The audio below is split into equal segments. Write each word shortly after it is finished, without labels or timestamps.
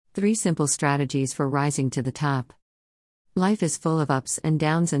3 simple strategies for rising to the top. Life is full of ups and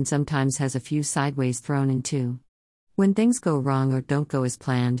downs and sometimes has a few sideways thrown in too. When things go wrong or don't go as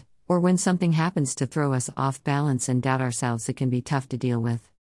planned, or when something happens to throw us off balance and doubt ourselves, it can be tough to deal with.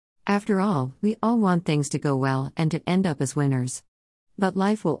 After all, we all want things to go well and to end up as winners. But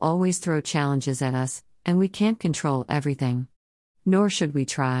life will always throw challenges at us, and we can't control everything. Nor should we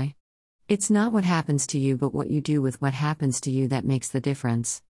try. It's not what happens to you but what you do with what happens to you that makes the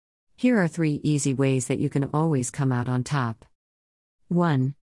difference. Here are 3 easy ways that you can always come out on top.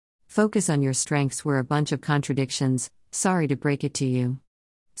 1. Focus on your strengths. We're a bunch of contradictions, sorry to break it to you.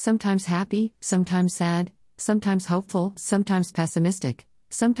 Sometimes happy, sometimes sad, sometimes hopeful, sometimes pessimistic,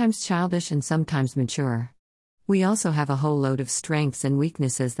 sometimes childish and sometimes mature. We also have a whole load of strengths and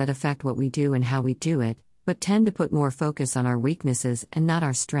weaknesses that affect what we do and how we do it, but tend to put more focus on our weaknesses and not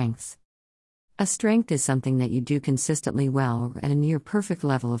our strengths. A strength is something that you do consistently well or at a near perfect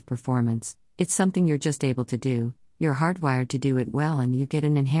level of performance. It's something you're just able to do, you're hardwired to do it well and you get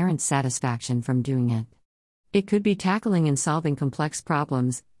an inherent satisfaction from doing it. It could be tackling and solving complex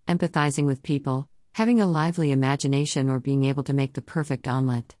problems, empathizing with people, having a lively imagination, or being able to make the perfect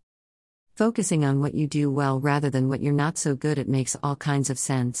omelet. Focusing on what you do well rather than what you're not so good at makes all kinds of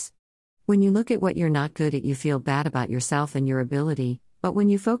sense. When you look at what you're not good at, you feel bad about yourself and your ability, but when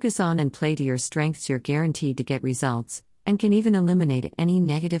you focus on and play to your strengths, you're guaranteed to get results, and can even eliminate any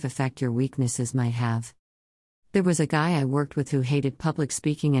negative effect your weaknesses might have. There was a guy I worked with who hated public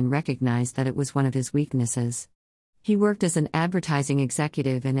speaking and recognized that it was one of his weaknesses. He worked as an advertising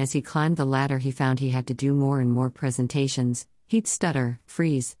executive, and as he climbed the ladder he found he had to do more and more presentations. He'd stutter,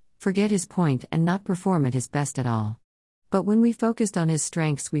 freeze, forget his point and not perform at his best at all. But when we focused on his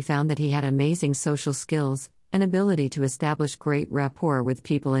strengths, we found that he had amazing social skills, an ability to establish great rapport with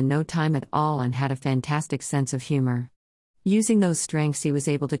people in no time at all, and had a fantastic sense of humor. Using those strengths, he was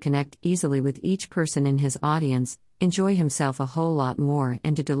able to connect easily with each person in his audience, enjoy himself a whole lot more,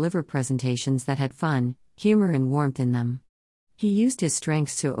 and to deliver presentations that had fun, humor and warmth in them. He used his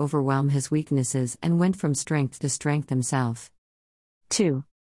strengths to overwhelm his weaknesses and went from strength to strength himself. 2.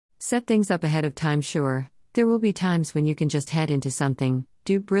 Set things up ahead of time. Sure, there will be times when you can just head into something,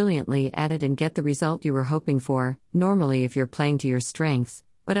 do brilliantly at it and get the result you were hoping for, normally if you're playing to your strengths,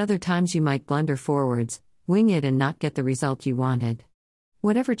 but other times you might blunder forwards, wing it and not get the result you wanted.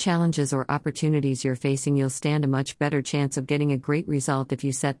 Whatever challenges or opportunities you're facing, you'll stand a much better chance of getting a great result if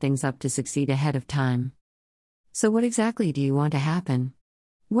you set things up to succeed ahead of time. So what exactly do you want to happen?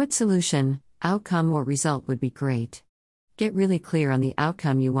 What solution, outcome or result would be great? Get really clear on the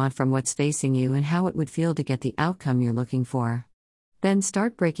outcome you want from what's facing you and how it would feel to get the outcome you're looking for. Then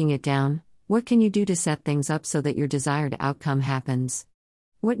start breaking it down. What can you do to set things up so that your desired outcome happens?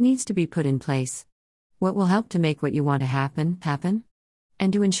 What needs to be put in place? What will help to make what you want to happen?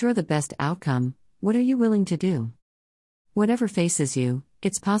 And to ensure the best outcome, what are you willing to do? Whatever faces you,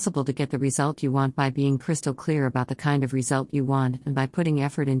 it's possible to get the result you want by being crystal clear about the kind of result you want and by putting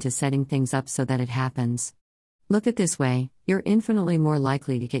effort into setting things up so that it happens. Look at this way, you're infinitely more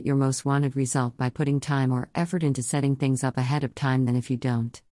likely to get your most wanted result by putting time or effort into setting things up ahead of time than if you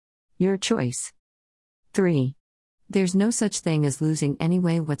don't. Your choice. 3. There's no such thing as losing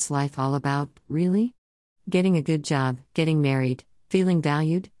anyway. What's life all about, really? Getting a good job, getting married, feeling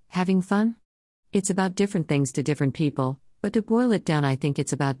valued, having fun? It's about different things to different people, but to boil it down, I think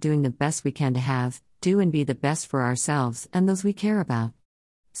it's about doing the best we can to have, do and be the best for ourselves and those we care about.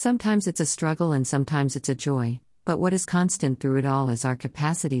 Sometimes it's a struggle and sometimes it's a joy, but what is constant through it all is our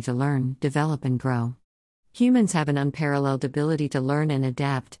capacity to learn, develop and grow. Humans have an unparalleled ability to learn and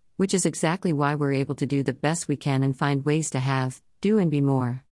adapt, which is exactly why we're able to do the best we can and find ways to have, do and be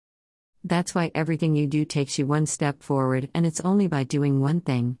more. That's why everything you do takes you one step forward, and it's only by doing one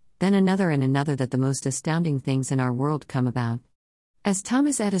thing, then another and another that the most astounding things in our world come about. As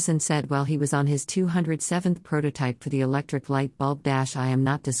Thomas Edison said while he was on his 207th prototype for the electric light bulb, I am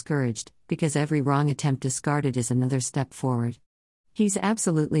not discouraged, because every wrong attempt discarded is another step forward. He's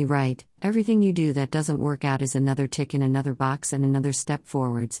absolutely right. Everything you do that doesn't work out is another tick in another box and another step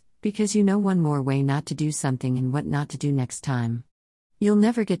forwards, because you know one more way not to do something and what not to do next time. You'll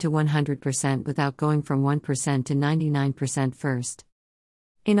never get to 100% without going from 1% to 99% first.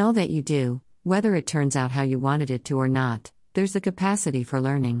 In all that you do, whether it turns out how you wanted it to or not, there's the capacity for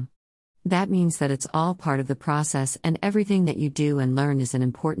learning. That means that it's all part of the process, and everything that you do and learn is an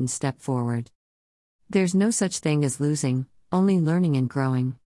important step forward. There's no such thing as losing, only learning and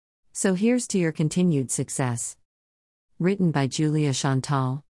growing. So here's to your continued success. Written by Julia Chantal.